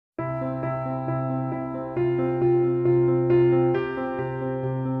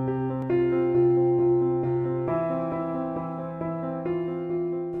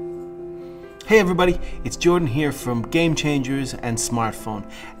Hey everybody, it's Jordan here from Game Changers and Smartphone.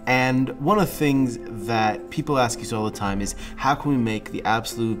 And one of the things that people ask us all the time is how can we make the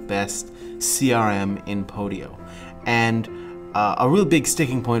absolute best CRM in Podio? And a real big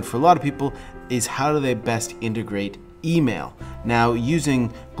sticking point for a lot of people is how do they best integrate email. Now,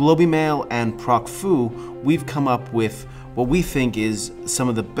 using GlobiMail and ProcFu, we've come up with what we think is some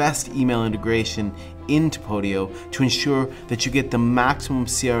of the best email integration into Podio to ensure that you get the maximum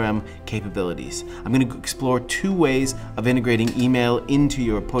CRM capabilities. I'm going to explore two ways of integrating email into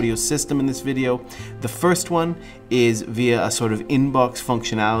your Podio system in this video. The first one is via a sort of inbox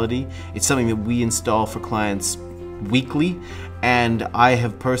functionality. It's something that we install for clients weekly, and I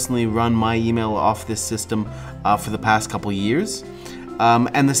have personally run my email off this system for the past couple years.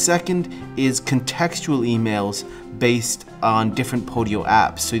 And the second is contextual emails based on different Podio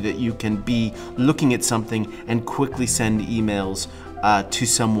apps so that you can be looking at something and quickly send emails to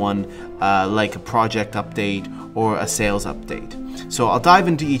someone like a project update or a sales update. So I'll dive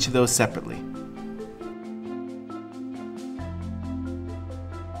into each of those separately.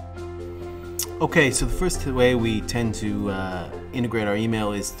 Okay, so the first way we tend to integrate our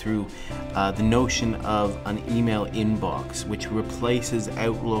email is through the notion of an email inbox, which replaces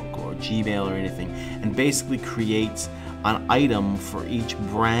Outlook or Gmail or anything, and basically creates an item for each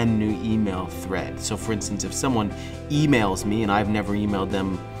brand new email thread. So for instance, if someone emails me and I've never emailed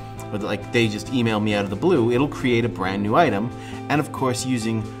them, or like they just email me out of the blue, it'll create a brand new item. And of course,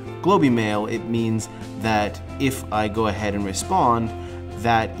 using GlobiMail, it means that if I go ahead and respond,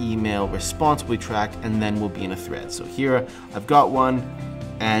 that email response will be tracked and then will be in a thread. So here I've got one,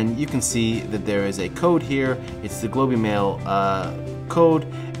 and you can see that there is a code here. It's the GlobiMail code,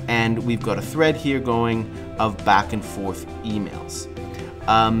 and we've got a thread here going of back and forth emails.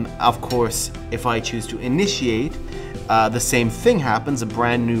 Of course, if I choose to initiate, the same thing happens. A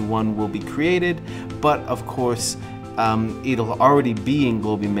brand new one will be created, but of course it'll already be in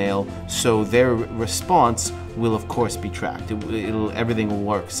GlobiMail, so their response will of course be tracked. Everything will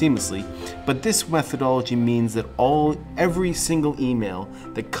work seamlessly. But this methodology means that every single email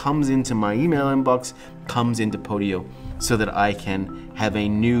that comes into my email inbox comes into Podio so that I can have a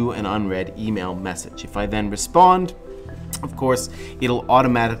new and unread email message. If I then respond, of course, it'll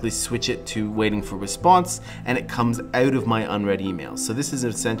automatically switch it to waiting for response, and it comes out of my unread emails. So this is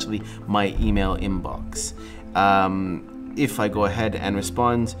essentially my email inbox. If I go ahead and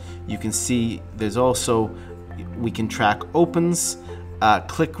respond, you can see there's also, we can track opens,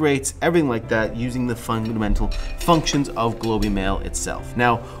 click rates, everything like that using the fundamental functions of GlobiMail itself.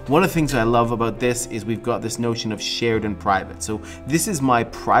 Now, one of the things I love about this is we've got this notion of shared and private. So this is my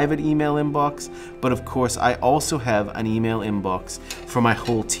private email inbox, but of course I also have an email inbox for my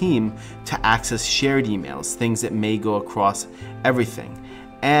whole team to access shared emails, things that may go across everything.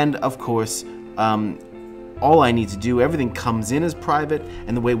 And of course, all I need to do, everything comes in as private,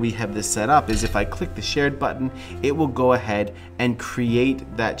 and the way we have this set up is if I click the shared button, it will go ahead and create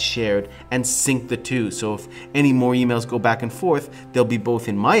that shared and sync the two. So if any more emails go back and forth, they'll be both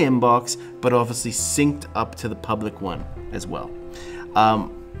in my inbox, but obviously synced up to the public one as well.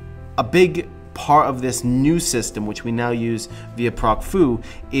 A big part of this new system, which we now use via ProcFu,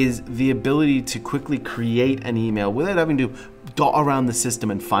 is the ability to quickly create an email without having to dot around the system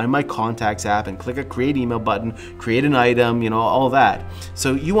and find my contacts app and click a create email button, create an item, you know, all that.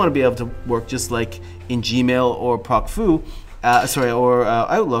 So you want to be able to work just like in Gmail or ProcFu, or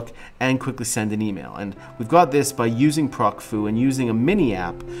Outlook, and quickly send an email. And we've got this by using ProcFu and using a mini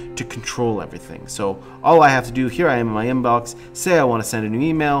app to control everything. So all I have to do, here I am in my inbox, say I want to send a new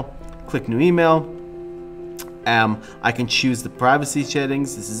email, click new email. I can choose the privacy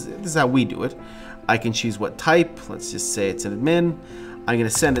settings. This is how we do it. I can choose what type. Let's just say it's an admin. I'm going to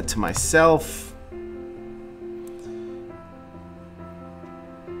send it to myself.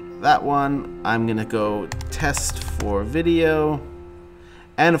 That one, I'm going to go test for video.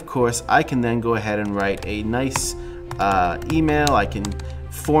 And of course, I can then go ahead and write a nice email. I can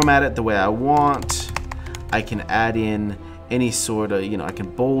format it the way I want. I can add in any sort of, I can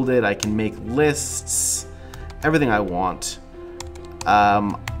bold it. I can make lists, everything I want.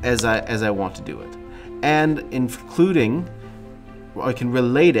 As I want to do it, and including I can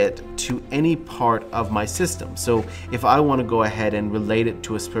relate it to any part of my system. So if I want to go ahead and relate it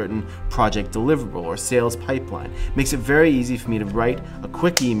to a certain project deliverable or sales pipeline, it makes it very easy for me to write a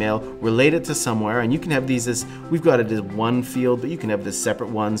quick email, relate it to somewhere, and you can have these as, we've got it as one field, but you can have the separate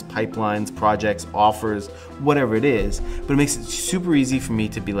ones, pipelines, projects, offers, whatever it is. But it makes it super easy for me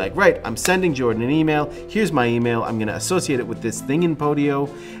to be like, right, I'm sending Jordan an email, here's my email, I'm going to associate it with this thing in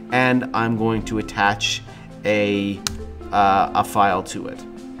Podio, and I'm going to attach a file to it.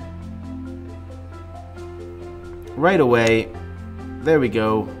 right away, there we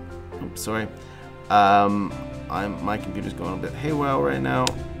go. Oops, sorry. My computer's going a bit haywire right now.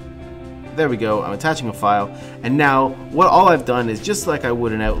 There we go. I'm attaching a file, and now all I've done is just like I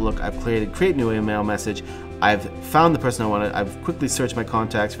would in Outlook. I've create new email message. I've found the person I want to. I've quickly searched my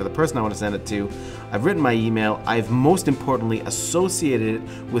contacts for the person I want to send it to. I've written my email. I've most importantly associated it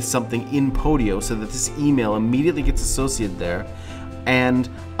with something in Podio so that this email immediately gets associated there, and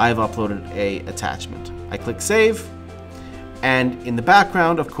I've uploaded a attachment. I click save, and in the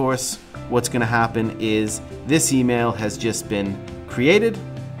background, of course, what's going to happen is this email has just been created.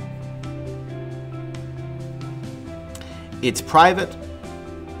 It's private.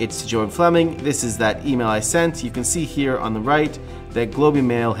 It's to George Fleming. This is that email I sent. You can see here on the right that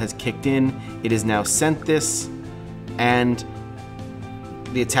GlobeMail has kicked in. It has now sent this, and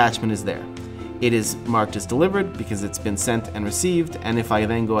the attachment is there. It is marked as delivered because it's been sent and received, and if I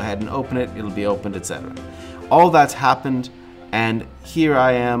then go ahead and open it, it'll be opened, etc. All that's happened, and here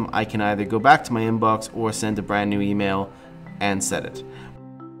I am. I can either go back to my inbox or send a brand new email and set it.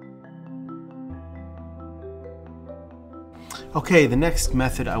 Okay, the next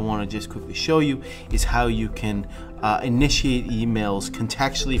method I want to just quickly show you is how you can initiate emails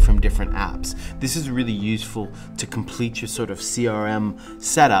contextually from different apps. This is really useful to complete your sort of CRM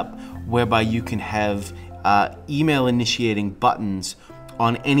setup, whereby you can have email initiating buttons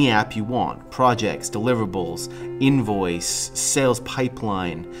on any app you want. Projects, deliverables, invoice, sales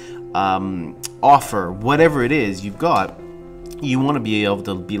pipeline, offer, whatever it is you've got. You want to be able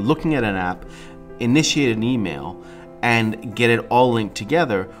to be looking at an app, initiate an email, and get it all linked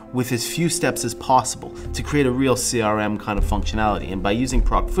together with as few steps as possible to create a real CRM kind of functionality. And by using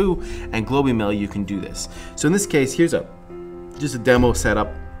ProcFoo and GlobeMail, you can do this. So in this case, here's just a demo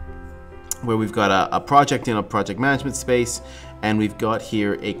setup where we've got a project in a project management space, and we've got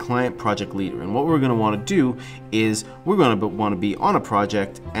here a client project leader. And what we're going to want to do is we're going to want to be on a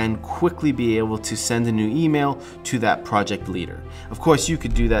project and quickly be able to send a new email to that project leader. Of course, you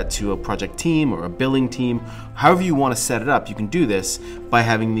could do that to a project team or a billing team. However you want to set it up, you can do this by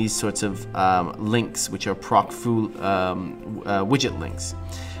having these sorts of links, which are ProcFoo widget links.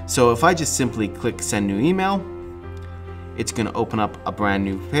 So if I just simply click send new email, it's going to open up a brand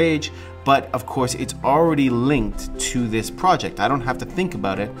new page, but of course it's already linked to this project. I don't have to think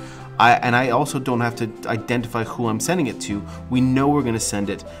about it, and I also don't have to identify who I'm sending it to. We know we're going to send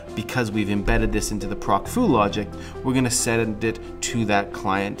it because we've embedded this into the ProcFoo logic. We're going to send it to that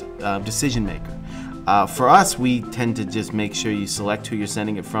client decision maker. For us, we tend to just make sure you select who you're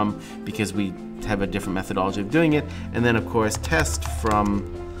sending it from because we have a different methodology of doing it. And then of course test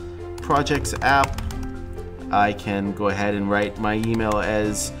from projects app. I can go ahead and write my email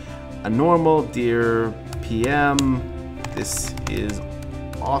as a normal, dear PM, this is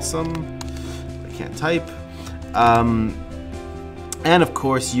awesome. I can't type. And of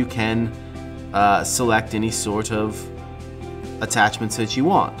course you can select any sort of attachments that you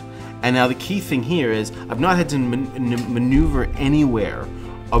want. And now the key thing here is I've not had to maneuver anywhere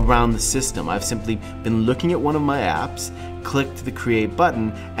around the system. I've simply been looking at one of my apps, clicked the create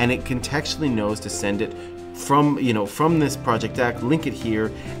button, and it contextually knows to send it from this project app, link it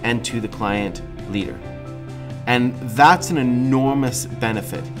here, and to the client leader. And that's an enormous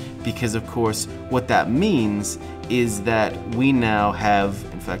benefit because of course what that means is that we now have,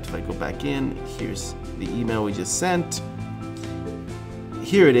 in fact if I go back in, here's the email we just sent.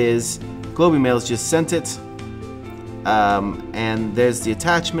 Here it is, GlobeMail's just sent it, and there's the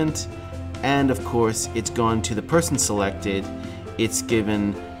attachment, and of course it's gone to the person selected. It's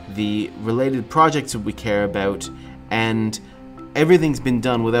given the related projects that we care about, and everything's been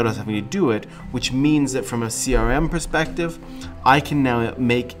done without us having to do it, which means that from a CRM perspective, I can now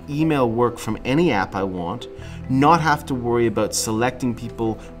make email work from any app I want, not have to worry about selecting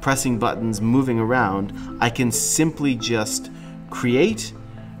people, pressing buttons, moving around. I can simply just create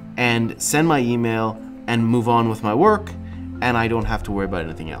and send my email and move on with my work, and I don't have to worry about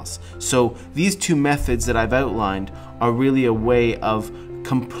anything else. So these two methods that I've outlined are really a way of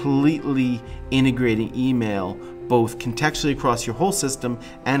completely integrating email both contextually across your whole system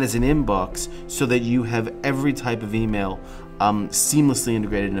and as an inbox so that you have every type of email seamlessly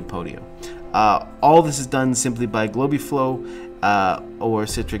integrated into Podio. All this is done simply by GlobeFlow or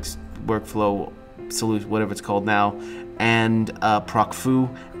Citrix Workflow Solution, whatever it's called now, and ProcFoo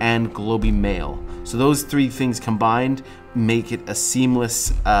and GlobeMail. So those three things combined make it a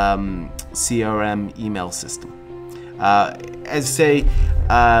seamless CRM email system. As I say,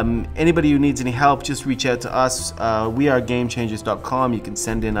 anybody who needs any help, just reach out to us. We are gamechangers.com. You can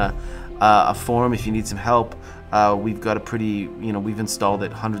send in a form if you need some help. We've got a pretty, we've installed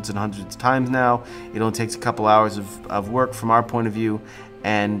it hundreds and hundreds of times now. It only takes a couple hours of work from our point of view,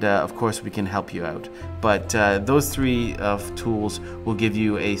 and of course we can help you out. But those three tools will give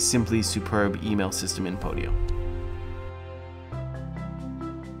you a simply superb email system in Podio.